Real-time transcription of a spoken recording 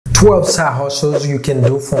12 side hustles you can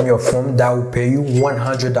do from your phone that will pay you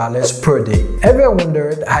 $100 per day. Ever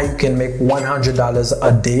wondered how you can make $100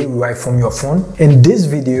 a day right from your phone? In this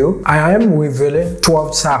video, I am revealing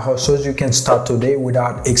 12 side hustles you can start today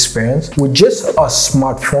without experience. With just a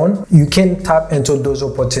smartphone, you can tap into those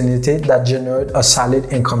opportunities that generate a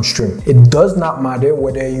solid income stream. It does not matter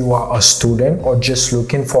whether you are a student or just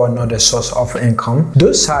looking for another source of income.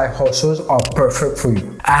 Those side hustles are perfect for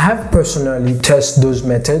you. I have personally tested those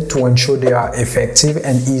methods to ensure they are effective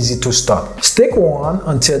and easy to start. Stick around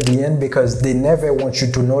until the end because they never want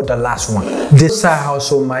you to know the last one. This side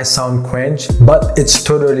hustle might sound cringe, but it's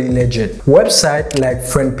totally legit. Websites like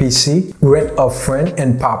FriendPC, Rent a Friend,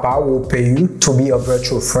 and Papa will pay you to be a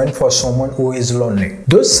virtual friend for someone who is lonely.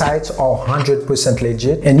 Those sites are 100%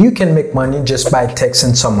 legit and you can make money just by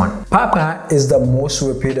texting someone. Papa is the most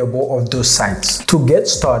reputable of those sites. To get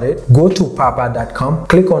started, go to papa.com,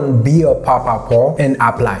 click on Be a Papa Pro and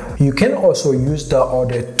apply. You can also use the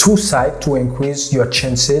other two sites to increase your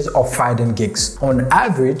chances of finding gigs. On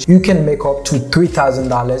average, you can make up to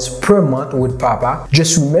 $3,000 per month with Papa.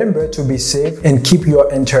 Just remember to be safe and keep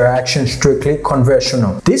your interaction strictly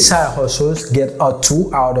conversational. These side hustles get a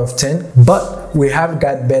 2 out of 10, but we have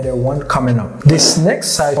got better one coming up. This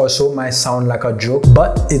next side hustle might sound like a joke,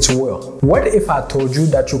 but it's real. What if I told you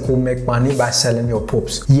that you could make money by selling your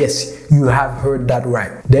poops? Yes, you have heard that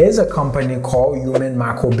right. There is a company called Human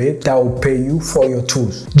Microbit that will pay you for your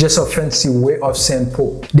tools. Just a fancy way of saying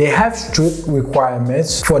poop. They have strict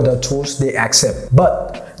requirements for the tools they accept,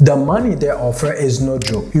 but the money they offer is no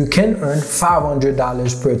joke. You can earn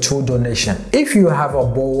 $500 per tool donation. If you have a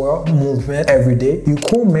borrower movement every day, you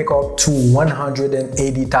could make up to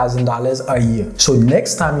 $180,000 a year. So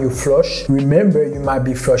next time you flush, remember you might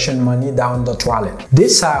be flushing money down the toilet.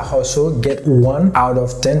 This side hustle get 1 out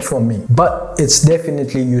of 10 from me, but it's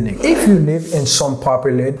definitely unique. If you live in some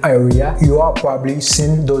populated area, you are probably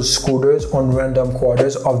seen those scooters on random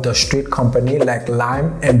corners of the street company like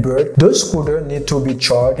Lime and Bird. Those scooters need to be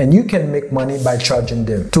charged and you can make money by charging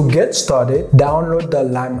them. To get started, download the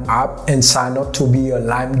Lime app and sign up to be a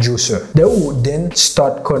Lime juicer. They will then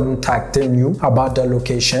start contacting you about the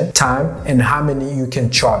location, time, and how many you can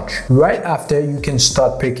charge. Right after, you can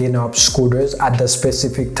start picking up scooters at the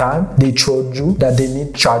specific time they told you that they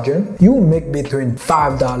need charging. You will make between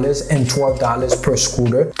 $5 and $12 per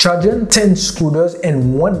scooter. Charging 10 scooters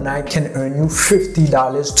in one night can earn you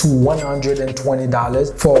 $50 to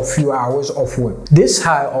 $120 for a few hours of work. This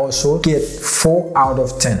high also get 4 out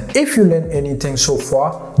of 10. If you learned anything so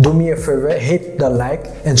far, do me a favor, hit the like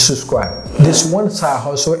and subscribe. This one side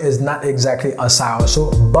hustle is not exactly a side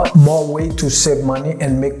hustle, but more way to save money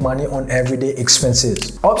and make money on everyday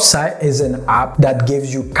expenses. Upside is an app that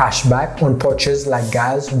gives you cash back on purchases like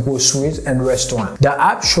gas, groceries, and restaurants. The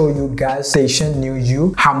app shows you gas station near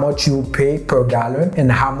you, how much you pay per gallon,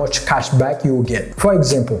 and how much cash back you will get. For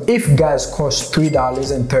example, if gas costs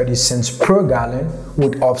 $3.30 per gallon,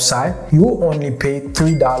 with Upside, you only pay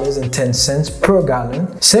 $3.10 per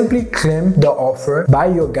gallon. Simply claim the offer, buy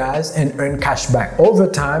your gas, and earn cash back. Over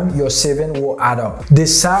time, your saving will add up.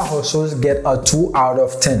 These side hustles get a 2 out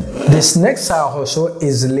of 10. This next side hustle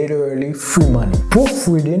is literally free money.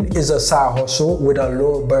 Proofreading is a side hustle with a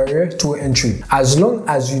low barrier to entry. As long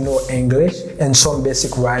as you know English and some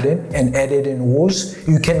basic writing and editing rules,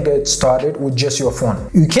 you can get started with just your phone.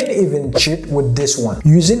 You can even cheat with this one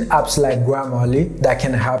using apps like Grammarly that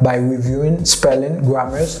can help by reviewing spelling,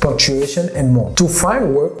 grammars, punctuation, and more. To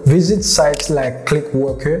find work, visit sites like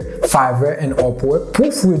Clickworker, Fiverr, and Upwork.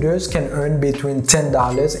 Proofreaders can earn between $10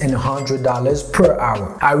 and $100 per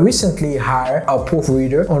hour. I recently hired a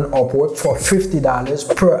proofreader on Upwork for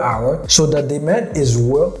 $50 per hour, so the demand is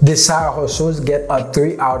real. The side hustles get a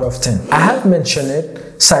 3 out of 10. I have mentioned it.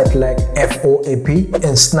 Sites like FOAP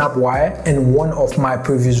and Snapwire in one of my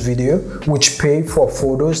previous videos, which pay for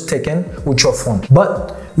photos taken with your phone.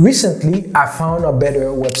 But recently, I found a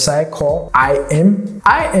better website called IM.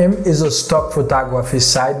 IM is a stock photography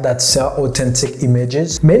site that sells authentic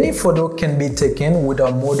images. Many photos can be taken with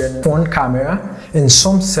a modern phone camera, and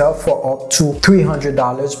some sell for up to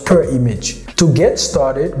 $300 per image. To get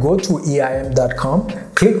started, go to EIM.com,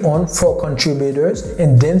 click on For Contributors,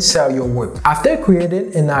 and then sell your work. After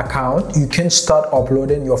creating an account, you can start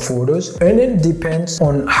uploading your photos. Earning depends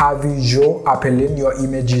on how visual appealing your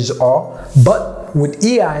images are, but with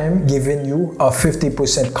EIM giving you a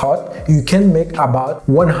 50% cut, you can make about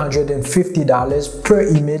 $150 per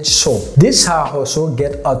image sold. This side hustle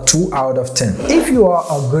get a 2 out of 10. If you are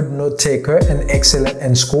a good note taker and excellent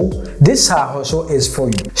in school, this side hustle is for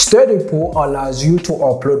you. Study Pool allows you to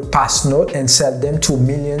upload past notes and sell them to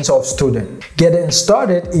millions of students. Getting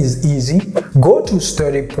started is easy. Go to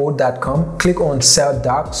studyport.com, click on Sell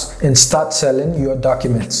Docs, and start selling your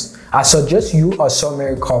documents. I suggest you a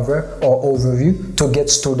summary cover or overview to get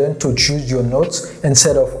students to choose your notes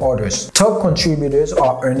instead of others. Top contributors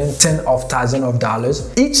are earning tens of thousands of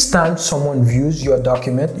dollars. Each time someone views your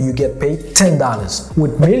document, you get paid $10.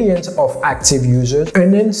 With millions of active users,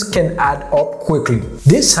 earnings can add up quickly.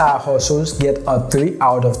 These side hustles get a 3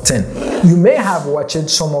 out of 10. You may have watched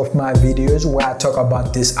some of my videos where I talk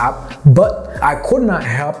about this app, but I could not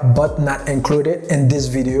help but not include it in this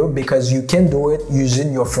video because you can do it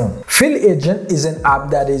using your phone. Field Agent is an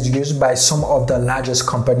app that is used by some of the largest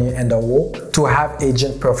companies in the world to have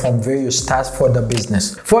agents perform various tasks for the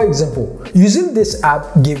business. For example, using this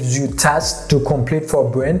app gives you tasks to complete for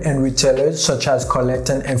brands and retailers, such as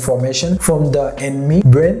collecting information from the enemy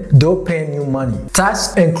brand, though paying you money.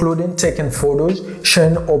 Tasks including taking photos,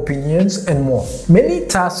 sharing opinions, and more. Many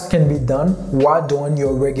tasks can be done while doing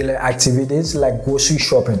your regular activities like grocery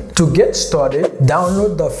shopping. To get started,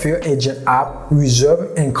 download the Field Agent app,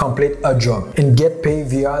 reserve and complete a job, and get paid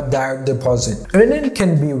via direct deposit. Earning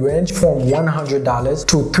can be ranged from $100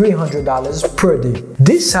 to $300 per day.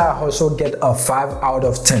 This side hustle get a 5 out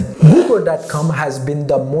of 10. Google.com has been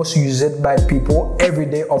the most used by people every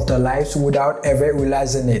day of their lives without ever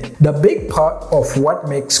realizing it. The big part of what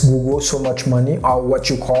makes Google so much money are what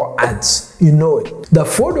you call ads. You know it. The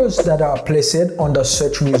photos that are placed on the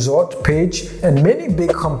search result page, and many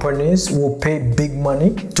big companies will pay big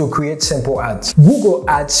money to create simple ads. Google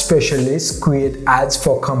Ads specialists create ads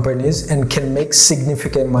for companies and can make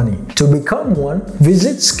significant money. To become one,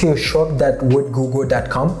 visit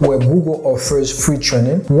skillshop.withgoogle.com where Google offers free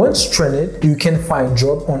training. Once trained, you can find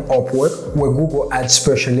job on Upwork where Google Ads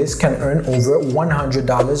specialists can earn over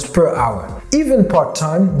 $100 per hour. Even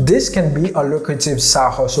part-time, this can be a lucrative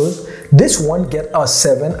side hustle. This one get a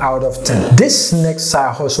 7 out of 10. This next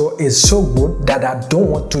side hustle is so good that I don't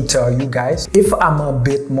want to tell you guys. If I'm a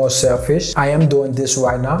bit more selfish, I am doing this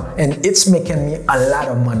right now and it's making me a lot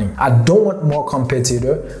of money. I don't want more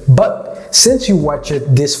competitor, but since you watch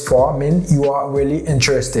it this far, you are really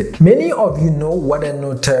interested. Many of you know what a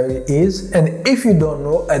notary is, and if you don't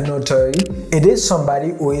know a notary, it is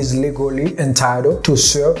somebody who is legally entitled to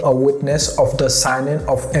serve a witness of the signing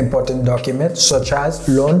of important documents such as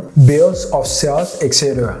loan, bills of sales,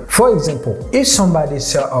 etc. For example, if somebody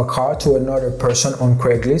sells a car to another person on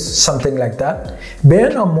Craigslist, something like that,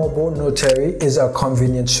 being a mobile notary is a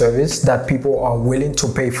convenient service that people are willing to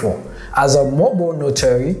pay for. As a mobile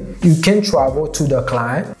notary, you can travel to the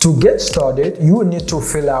client. To get started, you will need to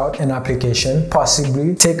fill out an application,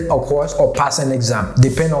 possibly take a course or pass an exam,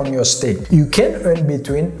 depending on your state. You can earn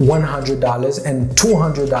between $100 and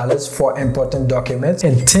 $200 for important documents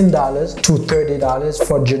and $10 to $30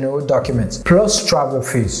 for general documents, plus travel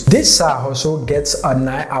fees. This side hustle gets a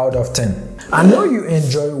 9 out of 10. I know you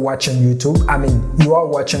enjoy watching YouTube. You are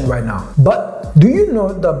watching right now. But do you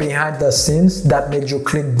know the behind the scenes that made you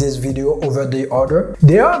click this video over the other?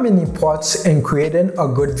 There are many parts in creating a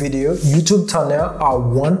good video. YouTube thumbnails are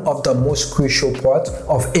one of the most crucial parts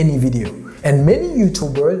of any video, and many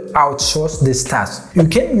YouTubers outsource this task. You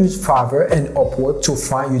can use Fiverr and Upwork to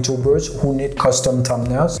find YouTubers who need custom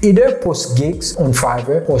thumbnails. Either post gigs on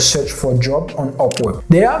Fiverr or search for jobs on Upwork.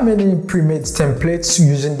 There are many pre-made templates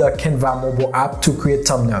using the Canva mobile app to create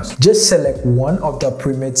thumbnails. Just select one of the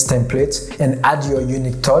pre-made templates and add your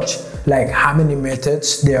unique touch, like how many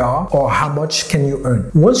methods there are or how much can you earn.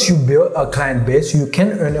 Once you build a client base, you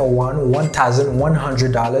can earn around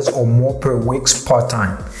 $1,100 or more per week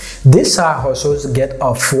part-time. This side hustles get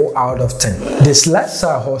a 4 out of 10. This last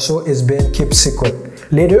side hustle is being kept secret.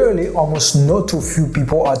 Literally, almost no too few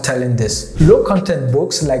people are telling this. Low content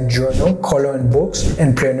books like journal, coloring books,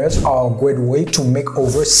 and planners are a great way to make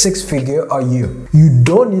over 6 figures a year. You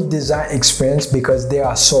don't need design experience because there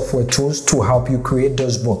are software tools to help you create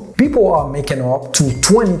those books. People are making up to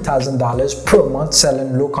 $20,000 per month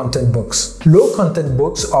selling low content books. Low content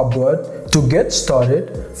books are broad. To get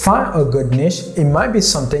started, find a good niche. It might be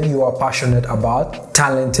something you are passionate about,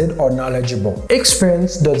 talented, or knowledgeable.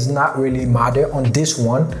 Experience does not really matter on this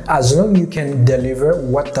one as long as you can deliver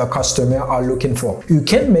what the customer are looking for. You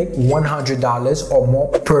can make $100 or more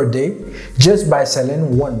per day just by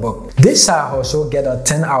selling one book. This side hustle get a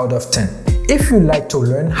 10 out of 10. If you'd like to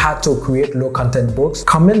learn how to create low content books,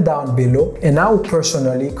 comment down below and I will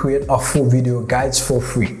personally create a full video guides for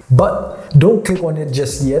free. But don't click on it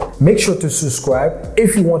just yet. Make sure to subscribe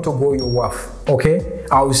if you want to grow your wealth. Okay?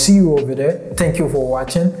 I will see you over there. Thank you for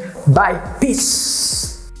watching. Bye. Peace.